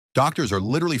Doctors are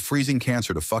literally freezing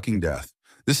cancer to fucking death.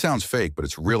 This sounds fake, but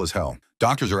it's real as hell.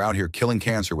 Doctors are out here killing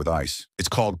cancer with ice. It's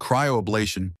called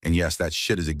cryoablation, and yes, that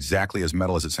shit is exactly as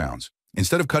metal as it sounds.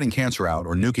 Instead of cutting cancer out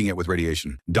or nuking it with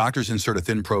radiation, doctors insert a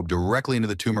thin probe directly into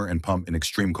the tumor and pump in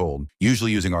extreme cold,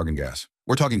 usually using argon gas.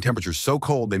 We're talking temperatures so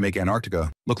cold they make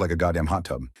Antarctica look like a goddamn hot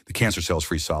tub. The cancer cells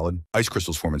freeze solid, ice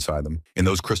crystals form inside them, and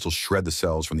those crystals shred the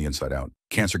cells from the inside out.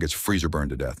 Cancer gets freezer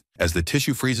burned to death. As the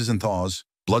tissue freezes and thaws,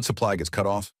 blood supply gets cut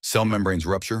off, cell membranes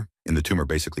rupture, and the tumor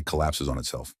basically collapses on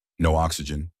itself. No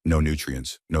oxygen, no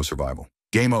nutrients, no survival.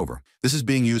 Game over. This is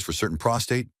being used for certain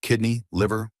prostate, kidney,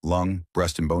 liver, lung,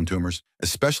 breast, and bone tumors,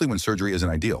 especially when surgery isn't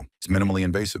ideal. It's minimally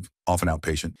invasive, often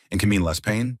outpatient, and can mean less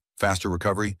pain, faster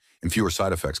recovery, and fewer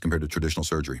side effects compared to traditional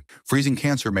surgery. Freezing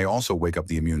cancer may also wake up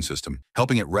the immune system,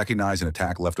 helping it recognize and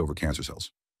attack leftover cancer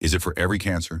cells. Is it for every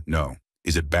cancer? No.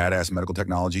 Is it badass medical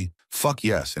technology? Fuck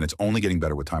yes, and it's only getting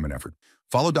better with time and effort.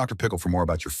 Follow Dr. Pickle for more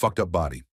about your fucked up body.